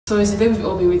So it's the day we've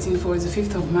all been waiting for. It's the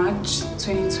 5th of March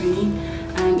 2020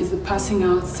 and it's the passing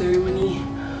out ceremony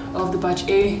of the Batch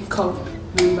A Cup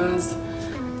members.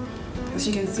 As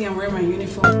you can see, I'm wearing my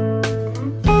uniform. Is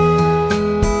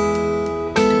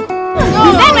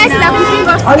that nice that we bring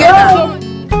us together?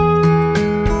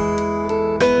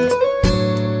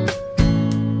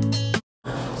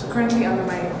 Currently I'm in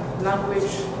my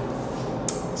language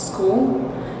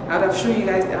school. I would have shown you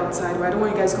guys the outside, but I don't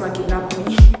want you guys to come and kidnap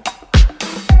me.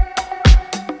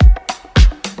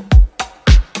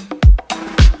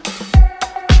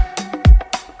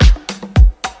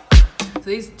 So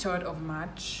this is 3rd of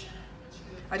March.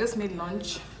 I just made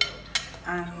lunch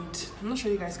and I'm not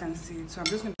sure you guys can see it, so I'm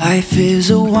just gonna... Life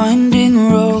is a winding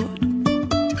road,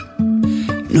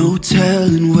 no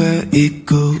telling where it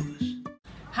goes.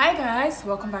 Hi guys,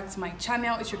 welcome back to my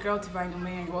channel. It's your girl Divine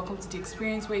and welcome to the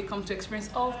experience where you come to experience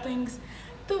all things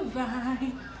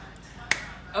divine.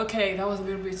 Okay, that was a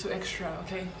little bit too extra,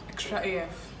 okay? Extra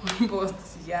AF. But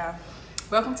yeah,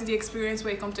 welcome to the experience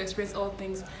where you come to experience all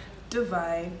things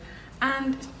divine.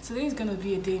 And today is gonna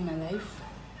be a day in my life.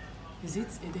 Is it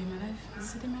a day in my life?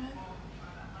 Is it a day in my life?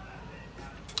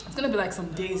 It's gonna be like some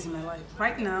days in my life.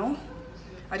 Right now,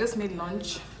 I just made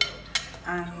lunch.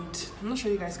 And I'm not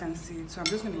sure you guys can see it, so I'm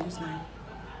just going to use my...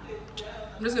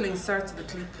 I'm just going to insert the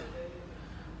clip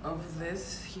of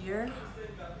this here.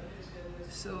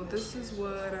 So this is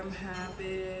what I'm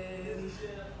having.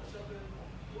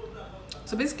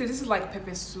 So basically this is like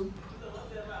pepper soup.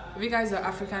 If you guys are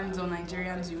Africans or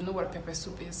Nigerians, you know what pepper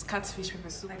soup is. Catfish pepper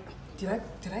soup.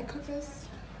 Like, did I cook this?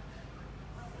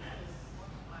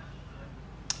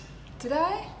 Did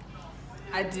I?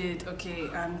 I did, okay,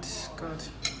 and God.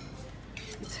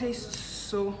 It tastes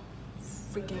so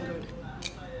freaking good.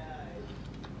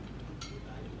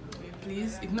 Okay,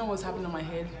 please ignore what's happening on my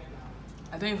head.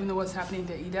 I don't even know what's happening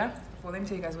there either. Well, let me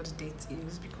tell you guys what the date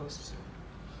is because...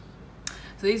 So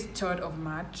this is 3rd of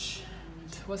March.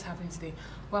 What's happening today?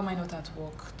 Why am I not at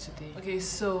work today? Okay,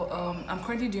 so I'm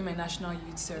currently doing my National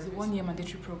Youth Service. It's a 1-year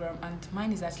mandatory program and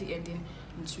mine is actually ending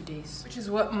in 2 days. Which is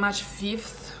what, March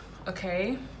 5th,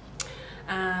 okay?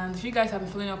 And if you guys have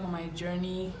been following up on my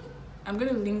journey, I'm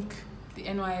going to link the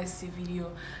NYSC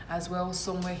video as well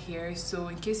somewhere here, so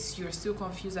in case you're still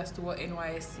confused as to what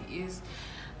NYSC is,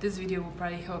 this video will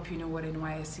probably help you know what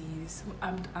NYSC is.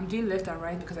 I'm doing left and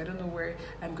right because I don't know where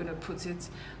I'm going to put it,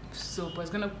 so but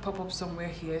it's going to pop up somewhere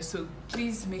here, so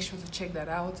please make sure to check that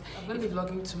out. I'm going to be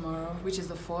vlogging tomorrow, which is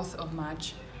the 4th of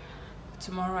March.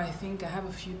 Tomorrow I think I have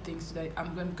a few things today.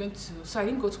 I'm going to, so I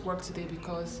didn't go to work today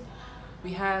because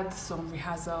we had some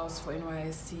rehearsals for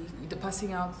NYSC, the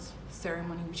passing out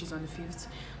ceremony, which is on the 5th.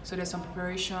 So there's some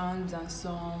preparations and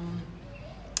some...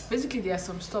 Basically, there are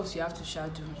some stuff you have to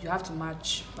do. You have to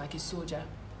march like a soldier,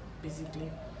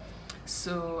 basically.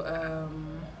 So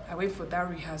I went for that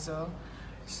rehearsal.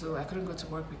 So I couldn't go to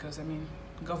work because, I mean,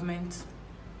 government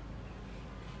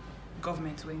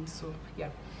wins. So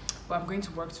yeah. But I'm going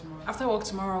to work tomorrow. After work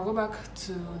tomorrow, I'll go back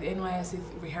to the NYSC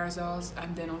rehearsals,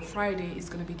 and then on Friday it's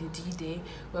going to be the D-Day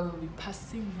where we'll be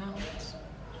passing out.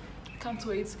 Can't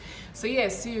wait. So yeah,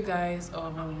 see you guys. I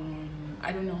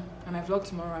don't know. I might vlog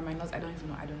tomorrow, I might not. I don't even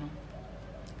know. I don't know.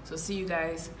 So see you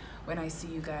guys when I see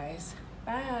you guys.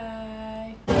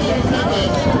 Bye. I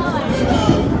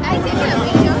take a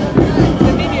video.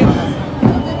 The video.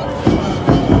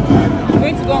 I'm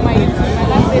going to go on my YouTube. My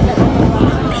last day.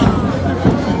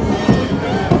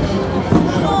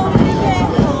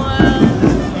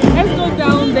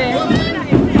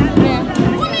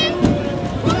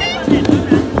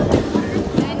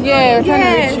 Yeah, we're trying to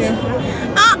reach you.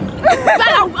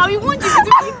 I want you to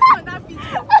do on that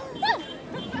video.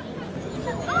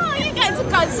 Oh, you guys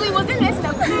took out. So it was the nice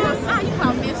that we bring us. You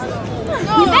can mess up.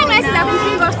 No, is that nice that we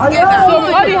bring us together? So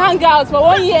we only hang out for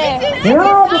 1 year. Thank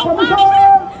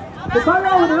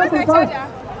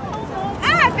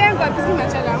God, this is my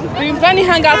channel. We've been planning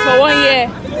hang out for 1 year.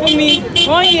 For me,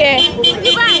 1 year.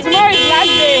 Tomorrow is the last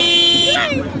day.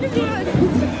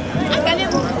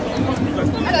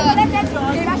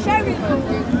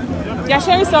 You're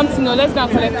sharing something, no? Let's go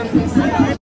and collect it.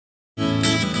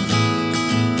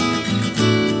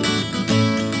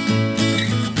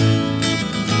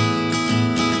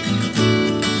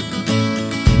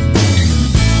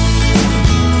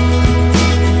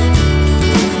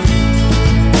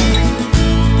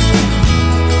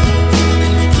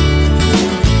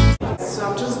 So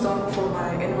I'm just done for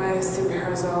my NYSC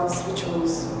rehearsals, which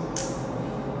was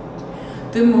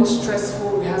the most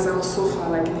stressful rehearsal so far,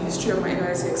 like in the history of my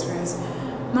NYSC experience.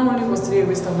 Not only was today a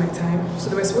waste of my time, so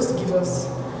they were supposed to give us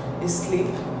a slip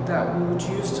that we would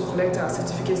use to collect our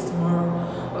certificates tomorrow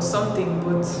or something,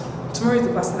 but tomorrow is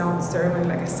the passing out ceremony,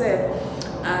 like I said,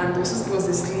 and they were supposed to give us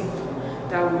a slip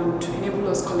that would enable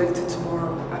us collect it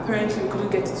tomorrow. Apparently we couldn't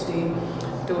get it today.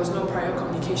 There was no prior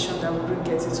communication that we would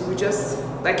get it, so we just,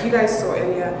 like you guys saw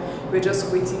earlier, we were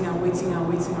just waiting and waiting and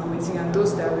waiting and waiting, and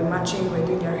those that were matching were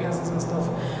doing their rehearsals and stuff.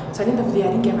 So at the end of the day,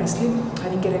 I didn't get my slip, I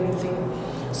didn't get anything,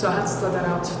 so I had to sort that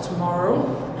out tomorrow,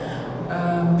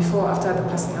 before or after the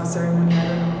passing out ceremony. I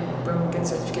don't know when we'll get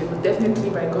certificate, but definitely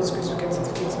by God's grace we'll get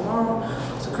certificate tomorrow.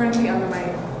 So currently I'm in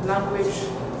my language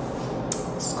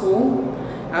school.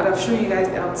 I would have shown you guys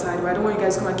the outside, but I don't want you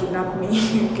guys to come and kidnap me.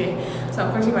 Okay, so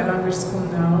I'm currently in my language school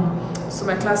now. So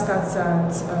my class starts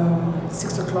at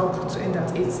 6 o'clock to end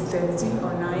at 8:30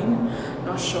 or 9,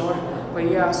 not sure. But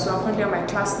yeah, so I'm currently at my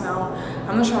class now.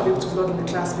 I'm not sure I'll be able to vlog in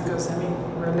the class because I mean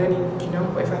we're learning, you know,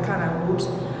 but if I can I would.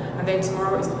 And then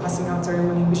tomorrow is the passing out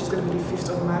ceremony, which is going to be the 5th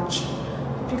of March.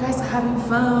 Hope you guys are having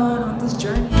fun on this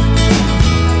journey.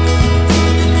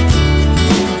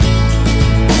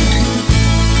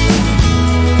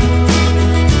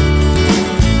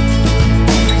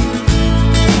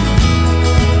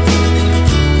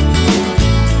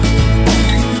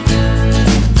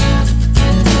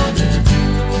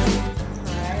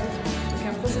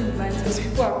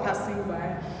 People are passing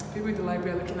by, people in the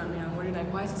library are looking at me and worrying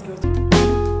like, why is this girl?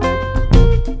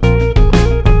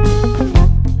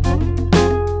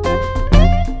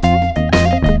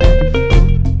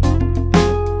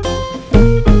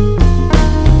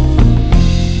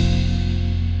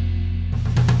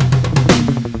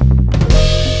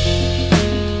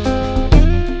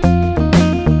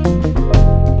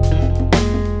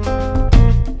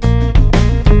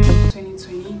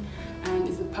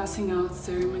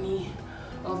 Ceremony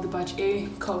of the Batch A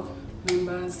Cup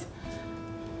members.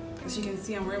 As you can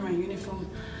see, I'm wearing my uniform.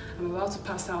 I'm about to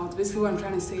pass out. Basically what I'm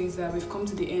trying to say is that we've come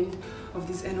to the end of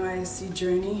this NYSC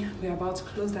journey. We're about to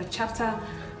close that chapter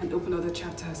and open other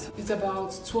chapters. It's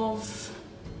about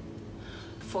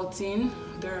 12:14.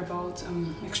 They're about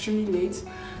extremely late.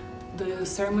 The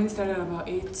ceremony started at about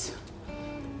 8.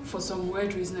 For some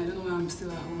weird reason, I don't know why I'm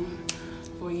still at home.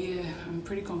 But yeah, I'm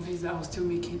pretty convinced that I'll still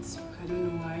make it. I don't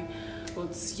know why.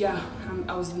 But yeah,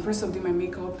 I was in the process of doing my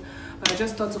makeup, but I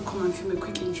just thought to come and film a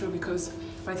quick intro because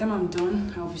by the time I'm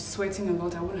done, I'll be sweating a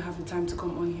lot. I wouldn't have the time to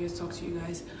come on here to talk to you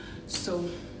guys. So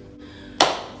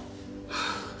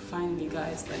finally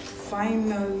guys, like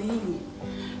finally,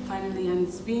 and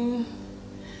it's been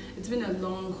a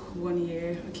long 1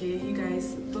 year. Okay, you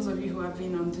guys, those of you who have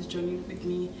been on this journey with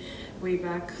me way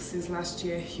back since last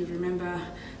year, you remember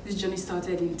this journey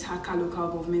started in Taka local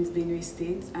government, Benue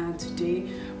State, and today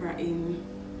we're in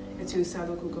Etiosa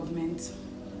local government,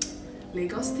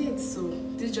 Lagos State. So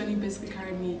this journey basically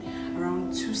carried me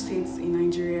around 2 states in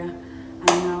Nigeria,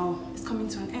 and now it's coming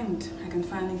to an end. I can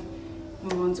finally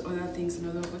move on to other things and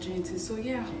other opportunities. So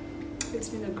yeah, it's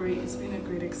been a great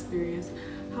experience.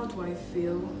 How do I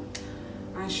feel?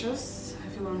 Anxious. I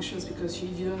feel anxious because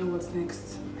you don't know what's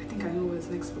next. I think I know what's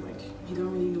next, but like you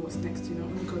don't really know what's next, you know,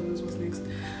 only God knows what's next.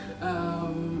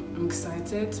 I'm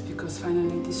excited because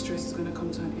finally this stress is going to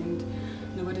come to an end.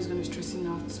 Nobody's going to be stressing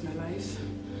out my life.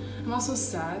 I'm also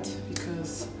sad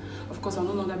because of course I'll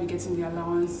no longer be getting the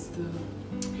allowance, the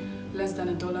less than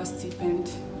 $1 stipend,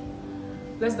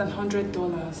 less than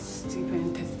 $100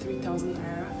 stipend, 33,000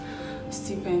 naira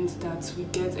stipend that we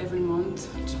get every month.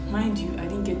 Mind you, I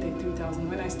didn't get 33,000.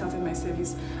 When I started my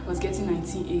service, I was getting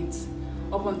 98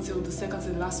 up until the second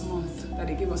to the last month that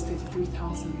they gave us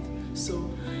 33,000. So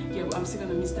yeah, I'm still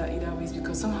gonna miss that either ways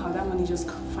because somehow that money just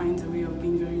finds a way of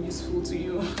being very useful to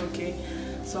you. Okay,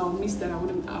 so I'll miss that. I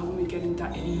won't be getting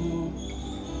that anymore.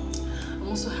 I'm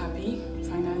also happy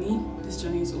finally this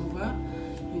journey is over.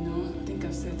 You know, I think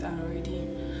I've said that already.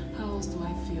 How else do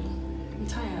I feel? I'm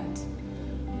tired.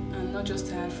 And not just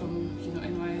tired from, you know,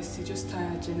 NYSC, just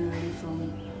tired generally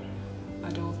from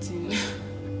adulting.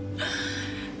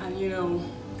 And, you know,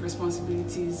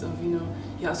 responsibilities of, you know,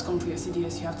 you have to come for your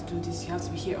CDS, you have to do this, you have to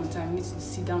be here on time, you need to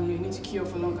sit down here, you need to queue up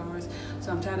for long hours.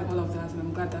 So I'm tired of all of that, and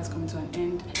I'm glad that's coming to an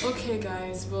end. Okay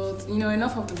guys, but you know,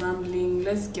 enough of the rambling.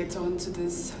 Let's get on to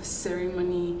this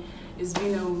ceremony. It's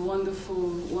been a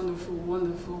wonderful.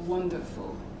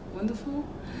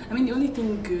 I mean, the only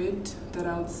thing good that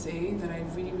I would say that I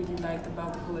really liked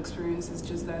about the whole experience is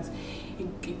just that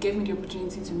it gave me the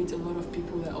opportunity to meet a lot of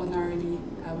people that ordinarily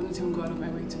I wouldn't even go out of my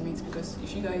way to meet, because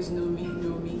if you guys know me,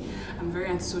 I'm a very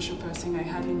antisocial person. I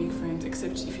hardly make friends,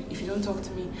 except if you don't talk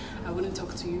to me, I wouldn't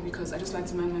talk to you, because I just like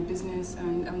to mind my business,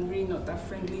 and I'm really not that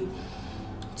friendly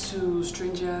to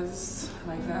strangers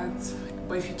like that.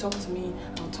 But if you talk to me,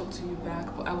 I'll talk to you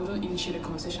back, but I wouldn't initiate a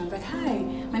conversation like, hi,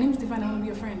 my name is Divine, I want to be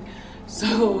your friend.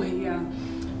 So yeah,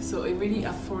 So it really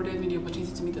afforded me the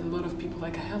opportunity to meet a lot of people.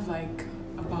 Like I have like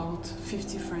about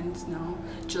 50 friends now,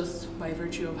 just by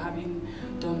virtue of having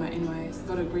done my NYSC.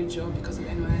 Got a great job because of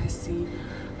NYSC.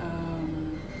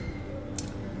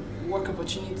 Work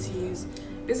opportunities.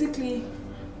 Basically,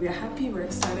 we are happy, we're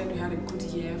excited, we had a good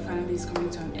year. Finally, it's coming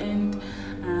to an end,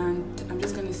 and I'm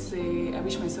just gonna say I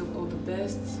wish myself all the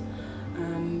best.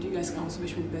 And you guys can also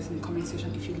wish me the best in the comment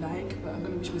section if you like, but I'm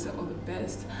gonna wish myself all the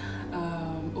best.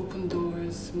 Open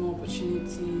doors, more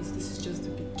opportunities. This is just the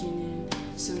beginning.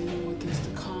 So many more things to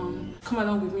come. Come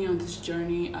along with me on this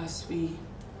journey as we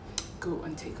go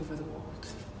and take over the world.